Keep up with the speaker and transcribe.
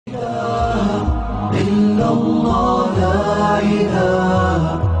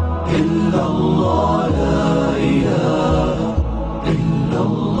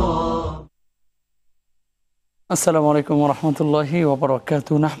আসসালামু আলাইকুম ওরহমতুল্লাহি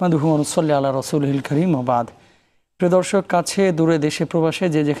ওবরাকাতুহু নাহমাদুহু ওয়া নুসাল্লি আলা রাসূলিল কারীম ওয়া বাদ। প্রিয় দর্শক, কাছে দূরে দেশে প্রবাসে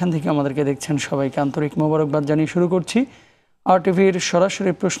যে যেখান থেকে আমাদেরকে দেখছেন সবাইকে আন্তরিক মোবারকবাদ জানিয়ে শুরু করছি আরটিভির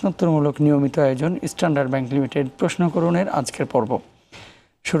সরাসরি প্রশ্নোত্তরমূলক নিয়মিত আয়োজন স্ট্যান্ডার্ড ব্যাংক লিমিটেড প্রশ্ন করুনের আজকের পর্ব।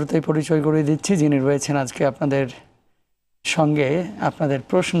 শুরুতেই পরিচয় করে দিচ্ছি যিনি রয়েছেন আজকে আপনাদের সঙ্গে আপনাদের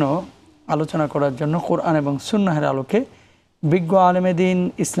প্রশ্ন আলোচনা করার জন্য কোরআন এবং সুন্নাহের আলোকে বিজ্ঞ আলেমে দ্বীন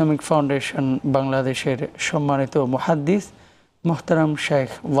ইসলামিক ফাউন্ডেশন বাংলাদেশের সম্মানিত মুহাদ্দিস মোহতারাম শেখ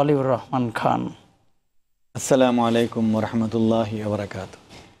ওয়ালিউর রহমান খান। আসসালামু আলাইকুম ওয়া রাহমাতুল্লাহি ওয়া বারাকাতুহু।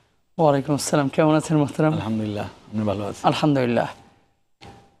 ওয়ালাইকুম আসসালাম, কেমন আছেন মোহতারাম? আলহামদুলিল্লাহ, আমি ভালো আছি। আলহামদুলিল্লাহ।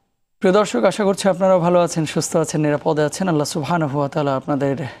 প্রিয় দর্শক, আশা করছি আপনারা ভালো আছেন, সুস্থ আছেন, নিরাপদে আছেন। আল্লাহ সুবহানাহু ওয়া তাআলা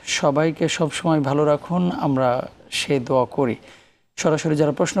আপনাদের সবাইকে সবসময় ভালো রাখুন, আমরা সেই দোয়া করি। সরাসরি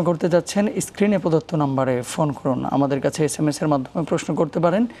যারা প্রশ্ন করতে যাচ্ছেন স্ক্রিনে প্রদত্ত নম্বরে ফোন করুন, আমাদের কাছে SMS এর মাধ্যমে প্রশ্ন করতে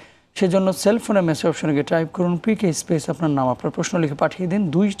পারেন। সেজন্য সেলফোনে মেসেজ অপশনে গিয়ে টাইপ করুন PK স্পেস আপনার নাম, আপনার প্রশ্ন লিখে পাঠিয়ে দিন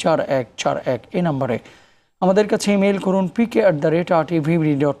 24141 এই নম্বরে। আমাদের কাছে ইমেইল করুন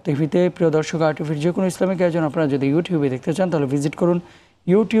pk@rtvb.tv-তে। প্রিয় দর্শক, আরটিভির যে কোনো ইসলামিক আয়োজন আপনারা যদি ইউটিউবে দেখতে চান তাহলে ভিজিট করুন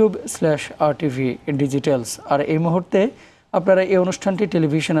YouTube/RTV Digitals। আর এই মুহূর্তে আপনারা এই অনুষ্ঠানটি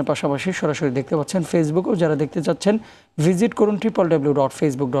টেলিভিশনের পাশাপাশি সরাসরি দেখতে পাচ্ছেন ফেসবুকেও। যারা দেখতে চাচ্ছেন ভিজিট করুন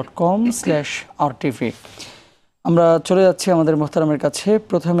www.facebook.com/rtv। আমরা চলে যাচ্ছি আমাদের মোহতারামের কাছে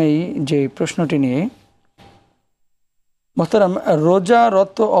প্রথমেই যে প্রশ্নটি নিয়ে। মোহতারাম,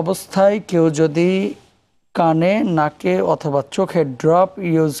 রোজারত অবস্থায় কেউ যদি কানে, নাকে অথবা চোখে ড্রপ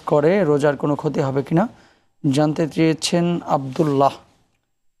ইউজ করে রোজার কোনো ক্ষতি হবে কিনা জানতে চেয়েছেন আব্দুল্লাহ।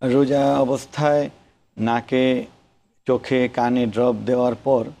 রোজা অবস্থায় নাকে, চোখে, কানে ড্রপ দেওয়ার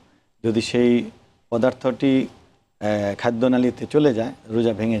পর যদি সেই পদার্থটি খাদ্যনালীতে চলে যায়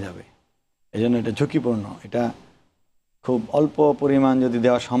রোজা ভেঙে যাবে। এজন্য এটা ঝুঁকিপূর্ণ। এটা খুব অল্প পরিমাণ যদি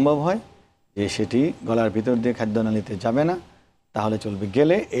দেওয়া সম্ভব হয় যে সেটি গলার ভিতর দিয়ে খাদ্যনালীতে যাবে না তাহলে চলবে।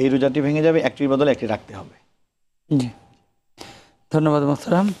 গেলে এই রোজাটি ভেঙে যাবে, একটির বদলে একটি রাখতে হবে। জি, ধন্যবাদ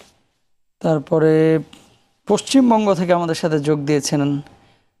মোহতারাম। তারপরে পশ্চিমবঙ্গ থেকে আমাদের সাথে যোগ দিয়েছেন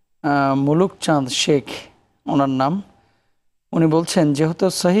মুলুক চাঁদ শেখ, ওনার নাম। উনি বলছেন, যেহেতু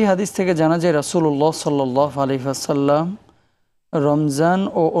সহিহ হাদিস থেকে জানা যায় রাসূলুল্লাহ সাল্লাল্লাহু আলাইহি ওয়াসাল্লাম রমজান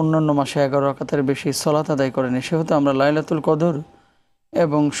ও অন্যান্য মাসে 11 রাকাতের বেশি সলাত আদায় করেন, সেহেতু আমরা লাইলাতুল কদর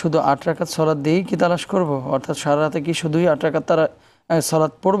এবং শুধু 8 রাকাত সলাত দিয়েই কি তালাশ করব, অর্থাৎ সারা রাতে কি শুধুই 8 রাকাত তারা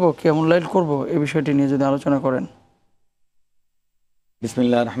সলাত পড়বো, কেমন লাইল করব, এই বিষয়টি নিয়ে যদি আলোচনা করেন।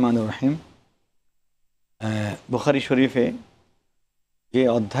 বিসমিল্লাহির রহমানির রহিম। বুখারী শরীফে যে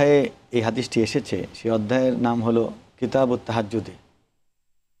অধ্যায়ে এই হাদিসটি এসেছে সেই অধ্যায়ের নাম হলো কিতাবুত তাহাজ্জুদি,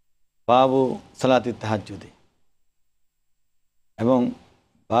 বাবু সালাতিত তাহাজ্জুদি এবং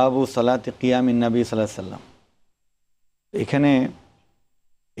বাবু সালাতি কিয়ামিন নবী সাল্লাল্লাহু আলাইহি সাল্লাম। এখানে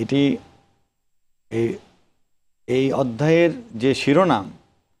এটি এই অধ্যায়ের যে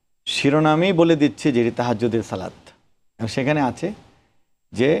শিরোনামই বলে দিচ্ছে যে এটি তাহাজ্জুদের সালাত। এবং সেখানে আছে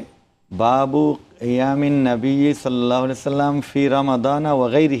যে বাবু কিয়ামিন নবী সাল্লাল্লাহু আলাইহি সাল্লাম ফি রমাদান ওয়া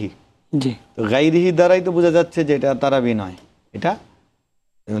গায়রিহি। জি, তো গায়রিহি দ্বারাই তো বোঝা যাচ্ছে যে এটা তারাবি নয়, এটা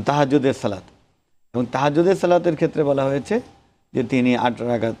তাহাজ্জুদের সালাত। এবং তাহাজ্জুদের সালাতের ক্ষেত্রে বলা হয়েছে যে তিনি 8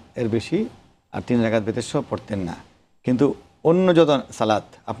 রাকাত এর বেশি আর 3 রাকাত বেতের পড়তেন না। কিন্তু অন্য যত সালাত,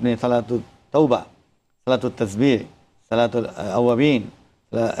 আপনি সালাতুত তাওবা, সালাতুত তাসবিহ, সালাতুল আওয়াবিন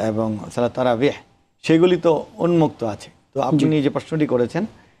এবং সালাত তারাবিহ, সেগুলি তো উন্মুক্ত আছে। তো আপনি যে প্রশ্নটি করেছেন,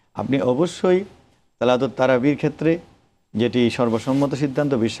 আপনি অবশ্যই সালাতুত তারাবির ক্ষেত্রে যেটি সর্বসম্মত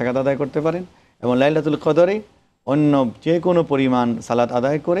সিদ্ধান্ত 20 রাকাত আদায় করতে পারেন এবং লাইলাতুল কদরে অন্য যে কোনো পরিমাণ সালাত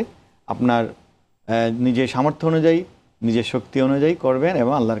আদায় করে আপনার নিজের সামর্থ্য অনুযায়ী, নিজের শক্তি অনুযায়ী করবেন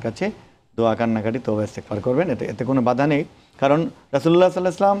এবং আল্লাহর কাছে দোয়া কান্নাকাটি তওবা ইস্তেগফার করবেন। এতে কোনো বাধা নেই। কারণ রাসূলুল্লাহ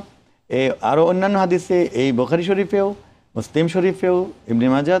সাল্লাল্লাহু আলাইহি ওয়াসাল্লাম আরও অন্যান্য হাদিসে, এই বুখারী শরীফেও, মুসলিম শরীফেও, ইবনে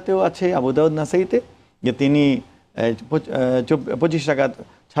মাজাতেও আছে, আবু দাউদ, নাসাইতে, যে তিনি 25 রাকাত,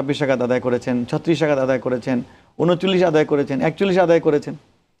 26 রাকাত আদায় করেছেন, 36 রাকাত আদায় করেছেন, 39 আদায় করেছেন, 41 আদায় করেছেন।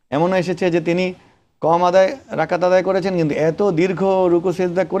 এমনও এসেছে যে তিনি কম রাকাত আদায় করেছেন কিন্তু এত দীর্ঘ রুকু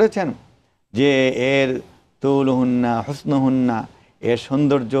সিজদা করেছেন যে এর তুলহুন্না হুসনুহুন্না, এর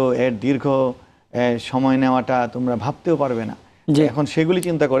সৌন্দর্য, এর দীর্ঘ সময় নেওয়াটা তোমরা ভাবতেও পারবে না। এখন সেগুলি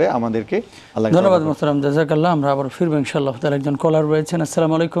চিন্তা করে আমাদেরকে আল্লাহ। ধন্যবাদ মোহতারাম, জাযাকাল্লাহ। আমরা আবার ফিরবো ইনশাআল্লাহ। তাহলে একজন কলার রয়েছেন।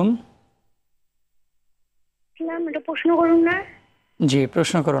 আসসালামু আলাইকুম। এটা প্রশ্ন করুন না। জি,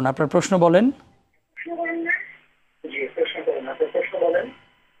 প্রশ্ন করুন, আপনার প্রশ্ন বলেন।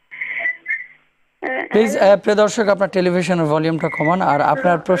 প্লিজ প্রিয় দর্শক, আপনার টেলিভিশনের ভলিউমটা কমান আর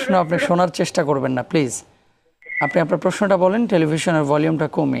আপনার প্রশ্ন আপনি শোনার চেষ্টা করবেন না প্লিজ। আপনি আপনার প্রশ্নটা বলেন টেলিভিশনের ভলিউমটা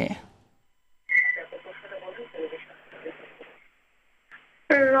কমিয়ে।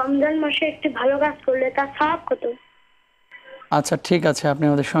 রমজান মাসে একটি ভালো কাজ করলে তার সওয়াব কত? আচ্ছা ঠিক আছে, আপনি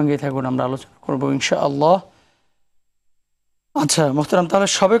আমাদের সঙ্গেই থাকুন, আমরা আলোচনা করবো ইনশাআল্লাহ। আচ্ছা মোহতারাম, তাহলে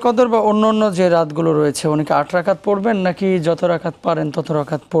শবে কদর বা অন্য অন্য যে রাতগুলো রয়েছে উনি কি 8 রাকাত পড়বেন নাকি যত রাকাত পারেন তত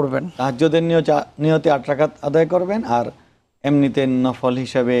রাকাত পড়বেন? তাহাজ্জুদের নিয়তে 8 রাকাত আদায় করবেন, আর এমনিতে নফল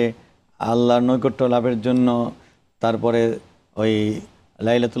হিসাবে আল্লাহর নৈকট্য লাভের জন্য, তারপরে ওই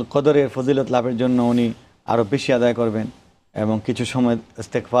লাইলাতুল কদরের ফজিলত লাভের জন্য উনি আরও বেশি আদায় করবেন এবং কিছু সময়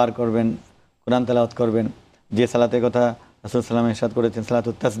ইস্তেগফার করবেন, কোরআন তেলাওয়াত করবেন। যে সালাতের কথা রাসূল সাল্লাল্লাহু আলাইহি ওয়াসাল্লাম ইরশাদ করেছেন,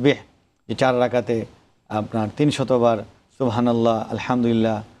 সালাতুত তাসবিহ, যে 4 রাকাতে আপনার 300 বার সুবহানাল্লাহ,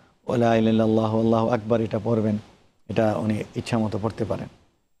 আলহামদুলিল্লাহ, ওয়া লা ইলাহা ইল্লাল্লাহু আল্লাহু আকবার এটা পড়বেন। এটা উনি ইচ্ছা মতো পড়তে পারেন।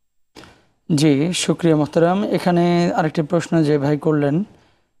 জি শুক্রিয়া মোহতারাম। এখানে আরেকটি প্রশ্ন যে ভাই করলেন,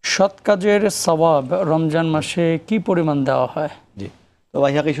 সৎ কাজের সওয়াব রমজান মাসে কি পরিমাণ দেওয়া হয়? জি, তো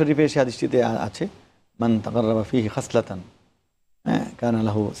বাইহাকি শরীফে সে হাদিসটিতে আছে, মান তাকাররাবা ফিহি খাসলাতান কানা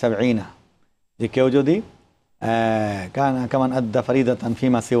লাহু 70, যে কেউ যদি কানা কামান আদ্দা ফারিদাতান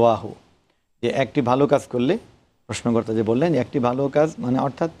ফিমা সিওয়াহু, যে একটি ভালো কাজ করলে, প্রশ্নকর্তা যে বললেন একটি ভালো কাজ মানে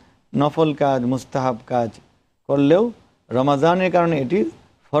অর্থাৎ নফল কাজ, মুস্তাহাব কাজ করলেও রমাজানের কারণে এটি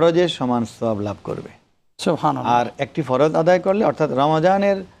ফরজের সমান সওয়াব লাভ করবে। সুবহানাল্লাহ। আর একটি ফরজ আদায় করলে, অর্থাৎ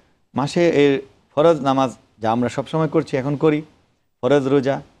রমজানের মাসে এর ফরজ নামাজ যা আমরা সবসময় করছি, এখন করি, ফরজ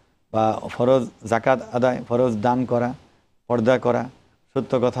রোজা বা ফরজ জাকাত আদায়, ফরজ দান করা, পর্দা করা,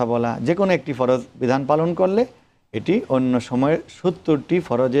 সত্য কথা বলা, যে কোনো একটি ফরজ বিধান পালন করলে এটি অন্য সময়ের 70টি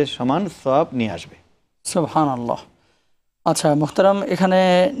ফরজের সমান সওয়াব নিয়ে আসবে। সুবহানাল্লাহ। আচ্ছা মোহতারাম, এখানে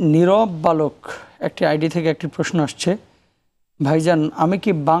নীরব বালক একটি আইডি থেকে একটি প্রশ্ন আসছে, ভাইজান আমি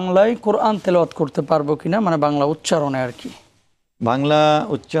কি বাংলায় কোরআন তেলাওয়াত করতে পারবো কিনা, মানে বাংলা উচ্চারণে আর কি? বাংলা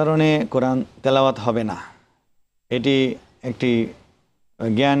উচ্চারণে কোরআন তেলাওয়াত হবে না, এটি একটি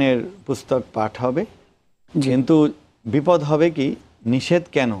জ্ঞানের পুস্তক পাঠ হবে। কিন্তু বিপদ হবে কি, নিষেধ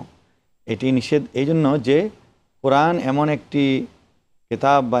কেন? এটি নিষেধ এই জন্য যে কোরআন এমন একটি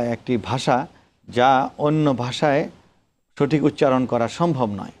কিতাব বা একটি ভাষা যা অন্য ভাষায় সঠিক উচ্চারণ করা সম্ভব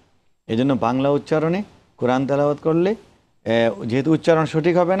নয়। এই জন্য বাংলা উচ্চারণে কোরআন তেলাওয়াত করলে যেহেতু উচ্চারণ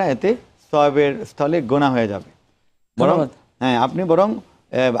সঠিক হবে না, এতে সওয়াবের স্থলে গোনা হয়ে যাবে। বরং হ্যাঁ, আপনি বরং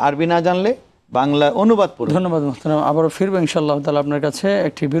আরবি না জানলে বাংলা অনুবাদ পড়ুন। ধন্যবাদ মোহতারাম, আবারও ফিরবো ইনশাআল্লাহ তাআলা আপনার কাছে।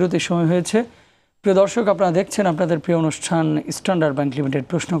 একটি বিরতির সময় হয়েছে। প্রিয় দর্শক, আপনারা দেখছেন আপনাদের প্রিয় অনুষ্ঠান স্ট্যান্ডার্ড ব্যাংক লিমিটেড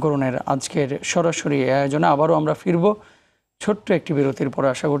প্রশ্ন করুনের আজকের সরাসরি আয়োজনে। আবারও আমরা ফিরবো ছোট্ট একটি বিরতির পরে।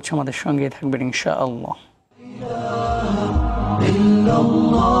 আশা করছি আমাদের সঙ্গে থাকবেন ইনশাআল্লাহ।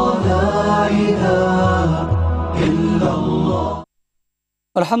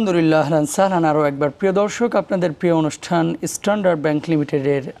 আলহামদুলিল্লাহ, সালান। আরও একবার প্রিয় দর্শক, আপনাদের প্রিয় অনুষ্ঠান স্ট্যান্ডার্ড ব্যাংক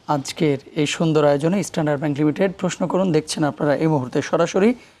লিমিটেডের আজকের এই সুন্দর আয়োজনে স্ট্যান্ডার্ড ব্যাংক লিমিটেড প্রশ্ন করুন দেখছেন আপনারা এই মুহূর্তে সরাসরি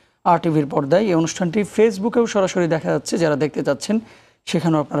আরটিভির পর্দায়। এই অনুষ্ঠানটি ফেসবুকেও সরাসরি দেখা যাচ্ছে, যারা দেখতে চাচ্ছেন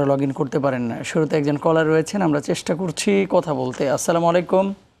সেখানেও আপনারা লগ ইন করতে পারেন। শুরুতে একজন কলার রয়েছেন, আমরা চেষ্টা করছি কথা বলতে। আসসালামু আলাইকুম।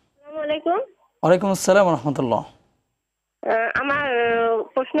 আসসালামু আলাইকুম। ওয়ালাইকুম আসসালাম ওয়া রাহমাতুল্লাহ। আমার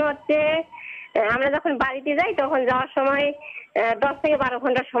প্রশ্ন হচ্ছে, আমরা যখন বাড়িতে যাই তখন যাওয়ার সময় 10 থেকে 12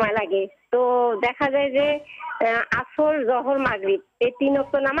 ঘন্টা সময় লাগে। তো দেখা যায় যে আসর, জোহর, মাগরিব এই 3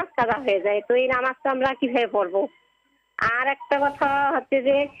 ওয়াক্ত নামাজ কাজা হয়ে যায়। তো এই নামাজটা আমরা কিভাবে পড়বো? আর একটা কথা হচ্ছে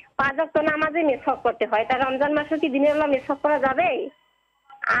যে 5 ওয়াক্ত নামাজে মিসওয়াক করতে হয়, তা রমজান মাসে কি দিনের বেলা মিসওয়াক করা যাবে?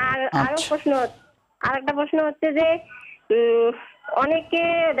 আর আরেকটা প্রশ্ন হচ্ছে যে অনেকে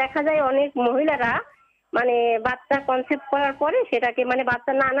দেখা যায় অনেক মহিলারা মানে বাচ্চা কনসেপ্ট করার পরে সেটাকে মানে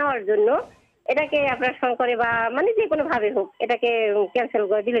বাচ্চা না নেওয়ার জন্য এটাকে অপারেশন করে বা মানে যে কোনো ভাবে হোক এটাকে ক্যান্সেল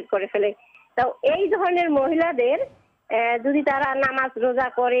করে ডিলিট করে ফেলে। তো এই ধরনের মহিলাদের যদি তারা নামাজ রোজা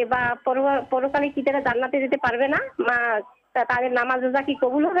করে বা পরকালে কি তারা জান্নাতে যেতে পারবে না? তাদের নামাজ রোজা কি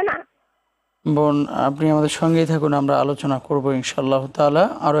কবুল হবে না? বোন, আপনি আমাদের সঙ্গেই থাকুন, আমরা আলোচনা করব ইনশাআল্লাহ তাআলা।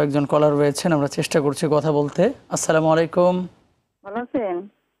 আরও একজন কলার রয়েছেন, আমরা চেষ্টা করছি কথা বলতে। আসসালামু আলাইকুম। ভালো আছেন?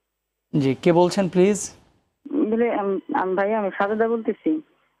 জি, কে বলছেন প্লিজ? ভাইয়া আমি সাজেদা বলতেছি।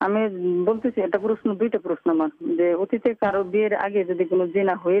 আমি বলতেছি একটা প্রশ্ন, দুইটা প্রশ্ন আমার, যে অতীতে কারো বিয়ের আগে যদি কোনো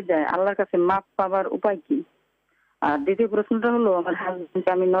জিনা হয়ে যায় আল্লাহর কাছে মাপ পাবার উপায় কি? আর দ্বিতীয় প্রশ্নটা হলো, আমার হাজবেন্ডকে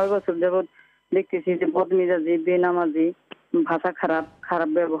আমি 9 বছর যাবৎ দেখতেছি যে বদমেজাজি, বেনামাজি, ভাষা খারাপ, খারাপ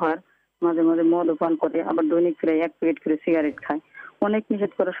ব্যবহার, মাঝে মাঝে মদ পান করে, আবার দৈনিক প্রায় 1 প্যাকেট করে সিগারেট খায়। অনেক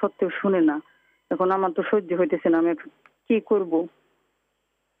নিষেধ করা সত্ত্বেও শুনে না। এখন আমার তো সহ্য হইতেছে না, আমি কি করব?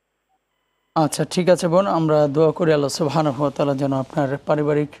 আচ্ছা ঠিক আছে বোন, আমরা দোয়া করি আল্লাহ সুবহানাহু ওয়া তাআলা যেন আপনার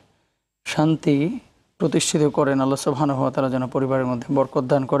পারিবারিক শান্তি প্রতিষ্ঠিত করেন, আল্লাহ সুবহানাহু ওয়া তাআলা যেন পরিবারের মধ্যে বরকত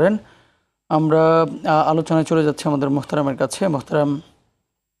দান করেন। আমরা আলোচনায় চলে যাচ্ছি আমাদের মুহতারামের কাছে। মুহতারাম,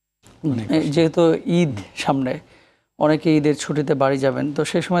 যেহেতু ঈদ সামনে, অনেকে ঈদের ছুটিতে বাড়ি যাবেন, তো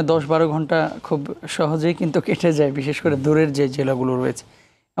সেই সময় 10-12 ঘন্টা খুব সহজেই কিন্তু কেটে যায়, বিশেষ করে দূরের যে জেলাগুলো রয়েছে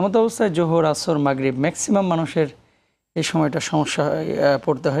এমন তো অবস্থায় জোহর, আসর, মাগরিব ম্যাক্সিমাম মানুষের এই সময়টা সমস্যা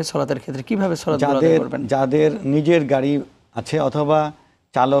পড়তে হয় সালাতের ক্ষেত্রে। কিভাবে সালাত আদায় করবেন? যাদের নিজের গাড়ি আছে অথবা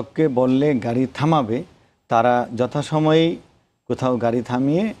চালককে বললে গাড়ি থামাবে, তারা যথাসময়ে কোথাও গাড়ি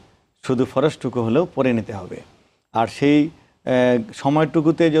থামিয়ে শুধু ফরজটুকু হলেও পড়ে নিতে হবে। আর সেই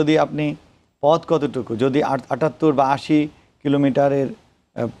সময়টুকুতে যদি আপনি পথ কতটুকু, যদি 78 বা 80 কিলোমিটারের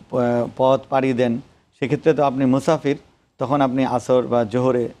পথ পাড়ি দেন, সেক্ষেত্রে তো আপনি মুসাফির, তখন আপনি আসর বা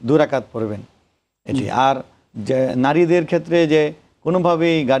জোহরে 2 রাকাত পড়বেন এটি। আর যে নারীদের ক্ষেত্রে যে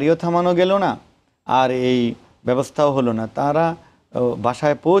কোনোভাবেই গাড়িও থামানো গেল না আর এই ব্যবস্থাও হলো না, তারা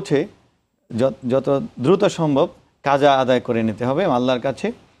বাসায় পৌঁছে যত দ্রুত সম্ভব কাজা আদায় করে নিতে হবে, আল্লাহর কাছে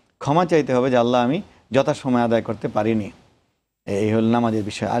ক্ষমা চাইতে হবে যে আল্লাহ আমি যথাসময় আদায় করতে পারিনি। এই হল নামাজের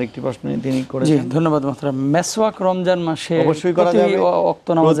বিষয়। আরেকটি প্রশ্ন তিনি করেছেন। ধন্যবাদ মোহতারাম। মেসওয়াক রমজান মাসে অবশ্যই করা যাবে,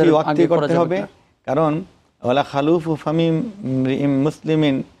 প্রতি ওয়াক্তে করতে হবে, কারণ ওয়ালা খালুফু ফামি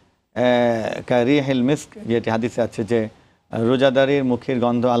মুসলিমিন কারিহিল মিস্ক, যেটি হাদিসে আছে যে রোজাদারের মুখের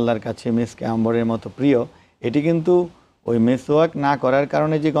গন্ধ আল্লাহর কাছে মিস্ক আম্বরের মতো প্রিয়। এটি কিন্তু ওই মেসওয়াক না করার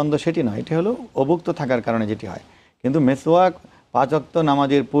কারণে যে গন্ধ সেটি নয়, এটি হলো অভুক্ত থাকার কারণে যেটি হয়। কিন্তু মেসওয়াক 5 ওয়াক্ত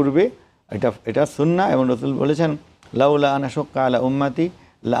নামাজের পূর্বে এটা সুন্নাহ, এবং রাসূল বলেছেন লাউলা আন আশুক্কা আলা উম্মতি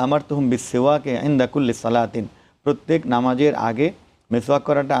লা আমারতুহুম বিসওয়াকি ইনদা কুল্লি সালাতিন, প্রত্যেক নামাজের আগে মেসওয়াক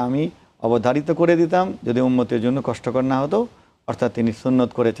করাটা আমি অবধারিত করে দিতাম যদি উম্মতের জন্য কষ্টকর না হতো, অর্থাৎ তিনি সুন্নত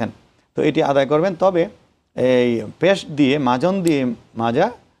করেছেন। তো এটি আদায় করবেন। তবে এই পেস্ট দিয়ে, মাজন দিয়ে মাজা,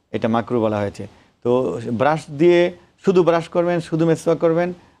 এটা মাকরু বলা হয়েছে। তো ব্রাশ দিয়ে শুধু ব্রাশ করবেন, শুধু মেসওয়াক করবেন,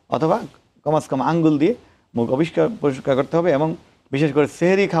 অথবা কমাস কম আঙ্গুল দিয়ে মুখ পরিষ্কার করতে হবে। এবং বিশেষ করে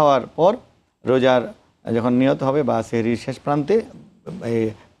সেহরি খাওয়ার পর রোজার যখন নিয়ত হবে বা সেহরির শেষ প্রান্তে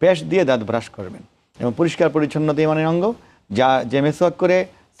পেস্ট দিয়ে দাঁত ব্রাশ করবেন। এবং পরিষ্কার পরিচ্ছন্নতা ইমানের অঙ্গ। যে মেসওয়াক করে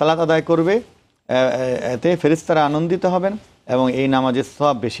সালাত আদায় করবে, এতে ফেরেশতারা আনন্দিত হবেন এবং এই নামাজের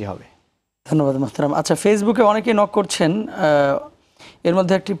সওয়াব বেশি হবে। ধন্যবাদ মোহতারাম। আচ্ছা, ফেসবুকে অনেকেই নক করছেন, এর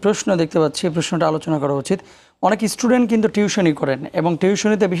মধ্যে একটি প্রশ্ন দেখতে পাচ্ছি, প্রশ্নটা আলোচনা করা উচিত। অনেক স্টুডেন্ট কিন্তু টিউশনি করেন, এবং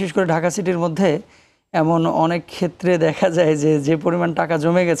টিউশনিতে বিশেষ করে ঢাকা সিটির মধ্যে এমন অনেক ক্ষেত্রে দেখা যায় যে পরিমাণ টাকা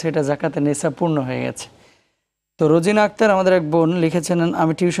জমে গেছে এটা জাকাতে নেশাব পূর্ণ হয়ে গেছে। তো রোজিনা আক্তার আমাদের এক বোন লিখেছেন,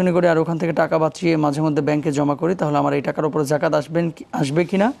 আমি টিউশনি করি আর ওখান থেকে টাকা বাঁচিয়ে মাঝে মধ্যে ব্যাংকে জমা করি, তাহলে আমার এই টাকার উপরে জাকাত আসবে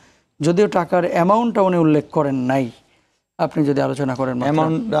কিনা? যদিও টাকার অ্যামাউন্টটা উনি উল্লেখ করেন নাই, আপনি যদি আলোচনা করেন।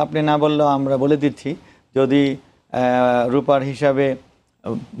 অ্যামাউন্ট আপনি না বললেও আমরা বলে দিচ্ছি। যদি রূপার হিসাবে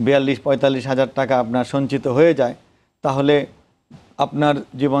 42-45 হাজার টাকা আপনার সঞ্চিত হয়ে যায়, তাহলে আপনার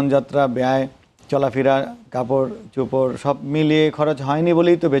জীবনযাত্রা, ব্যয়, চলাফেরা, কাপড় চোপড় সব মিলিয়ে খরচ হয়নি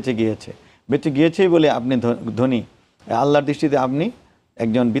বলেই তো বেঁচে গিয়েছেই বলে আপনি ধনী। আল্লাহর দৃষ্টিতে আপনি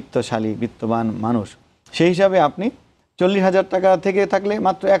একজন বিত্তবান মানুষ। সেই হিসাবে আপনি 40,000 টাকা থেকে থাকলে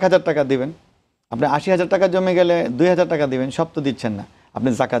মাত্র 1,000 টাকা দিবেন। আপনি 80,000 টাকা জমে গেলে 2,000 টাকা দিবেন, সব তো দিচ্ছেন না। আপনি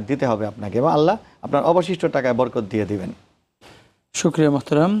জাকাত দিতে হবে আপনাকে, এবং আল্লাহ আপনার অবশিষ্ট টাকায় বরকত দিয়ে দিবেন। শুকরিয়া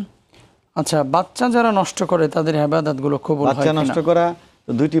মোহতারাম। আচ্ছা, বাচ্চা যারা নষ্ট করে তাদের ইবাদতগুলো কবুল হয় কিনা? বাচ্চা নষ্ট করা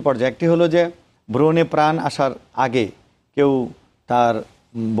তো 2টি পর্যায়ে। একটি হলো যে ভ্রূণে প্রাণ আসার আগে কেউ তার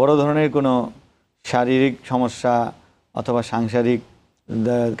বড় ধরনের কোনো শারীরিক সমস্যা অথবা সাংসারিক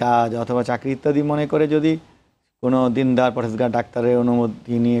কাজ অথবা চাকরি ইত্যাদি মনে করে যদি কোনো দিনদার পরহেজগার ডাক্তারের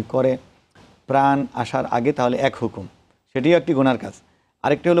অনুমতি নিয়ে করে প্রাণ আসার আগে, তাহলে এক হুকুম, সেটিও একটি গুনার কাজ।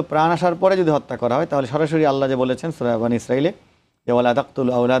 আরেকটি হলো প্রাণ আসার পরে যদি হত্যা করা হয়, তাহলে সরাসরি আল্লাহ যে বলেছেন সূরা বনী ইসরাঈলে যে ওয়ালা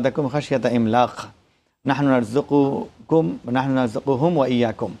তাকতুলু আওলাদাকুম খাশিয়াতা ইমলাক নাহনু নারযুকুহুম ওয়া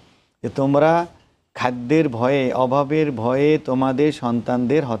ইয়্যাকুম, যে তোমরা খাদ্যের ভয়ে, অভাবের ভয়ে তোমাদের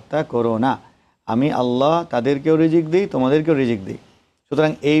সন্তানদের হত্যা করো না, আমি আল্লাহ তাদেরকেও রিজিক দিই, তোমাদেরকেও রিজিক দিই।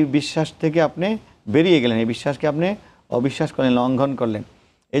 সুতরাং এই বিশ্বাস থেকে আপনি বেরিয়ে গেলেন, এই বিশ্বাসকে আপনি অবিশ্বাস করলেন, লঙ্ঘন করলেন।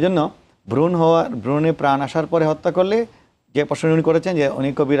 এই জন্য ভ্রূণে প্রাণ আসার পরে হত্যা করলে, যে প্রশ্ন উনি করেছেন যে উনি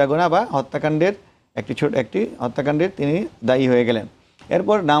কবিরা গুনাহ বা হত্যাকাণ্ডের একটি হত্যাকাণ্ডের তিনি দায়ী হয়ে গেলেন।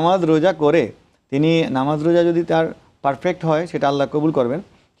 এরপর নামাজ রোজা করে তিনি যদি তার পারফেক্ট হয়, সেটা আল্লাহ কবুল করবেন।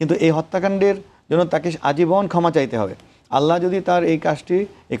 কিন্তু এই হত্যাকাণ্ডের জন্য তাকে আজীবন ক্ষমা চাইতে হবে। আল্লাহ যদি তার এই কাজটি,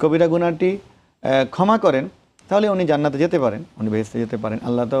 এই কবিরা গুনাহটি ক্ষমা করেন, তাহলে উনি জান্নাতে যেতে পারেন, উনি বেহেশতে যেতে পারেন।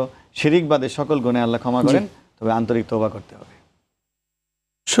 আল্লাহ তো শিরিক বাদে সকল গুনাহ আল্লাহ ক্ষমা করেন, তবে আন্তরিক তওবা করতে হবে।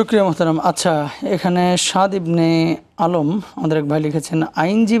 শুকরিয়া মোহতারাম। আচ্ছা, এখানে সাদ ইবনে আলম আমাদের এক ভাই লিখেছেন,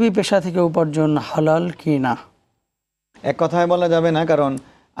 আইনজীবী পেশা থেকে উপার্জন হালাল কি না? এক কথায় বলা যাবে না, কারণ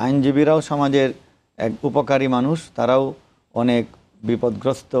আইনজীবীরাও সমাজের এক উপকারী মানুষ। তারাও অনেক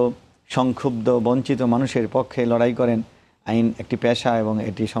বিপদগ্রস্ত, সংক্ষুব্ধ, বঞ্চিত মানুষের পক্ষে লড়াই করেন। আইন একটি পেশা এবং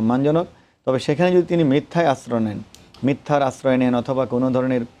এটি সম্মানজনক। তবে সেখানে যদি তিনি মিথ্যার আশ্রয় নেন অথবা কোনো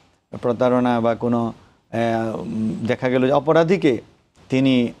ধরনের প্রতারণা বা কোনো দেখা গেল অপরাধীকে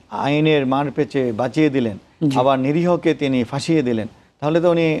তিনি আইনের মার পেঁচে বাঁচিয়ে দিলেন, আবার নিরীহকে তিনি ফাঁসিয়ে দিলেন, তাহলে তো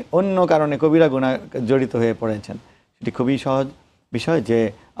উনি অন্য কারণে কবিরা গুনাহ জড়িত হয়ে পড়েছেন। এটি খুবই সহজ বিষয় যে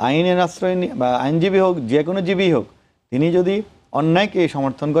আইনের আশ্রয় বা আইনজীবী হোক, যে কোনো জীবী হোক, তিনি যদি অন্যায়কে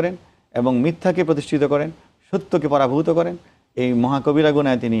সমর্থন করেন এবং মিথ্যাকে প্রতিষ্ঠিত করেন, সত্যকে পরাভূত করেন, এই মহাকবিরা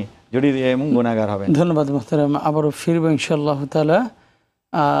গুনায় তিনি জড়িত এবং গুনাহগার হবেন। ধন্যবাদ মোহতারাম, আবারও ফিরবো ইনশাআল্লাহ তাআলা।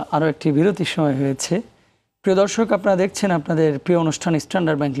 আরও একটি বিরতির সময় হয়েছে। প্রিয় দর্শক, আপনারা দেখছেন আপনাদের প্রিয় অনুষ্ঠান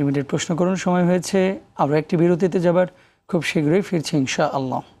স্ট্যান্ডার্ড ব্যাংক লিমিটেড প্রশ্ন করুন। সময় হয়েছে আরও একটি বিরতিতে যাবার, খুব শীঘ্রই ফিরছি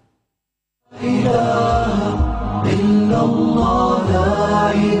ইনশাআল্লাহ। لا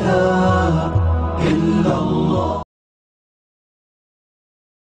إله إلا الله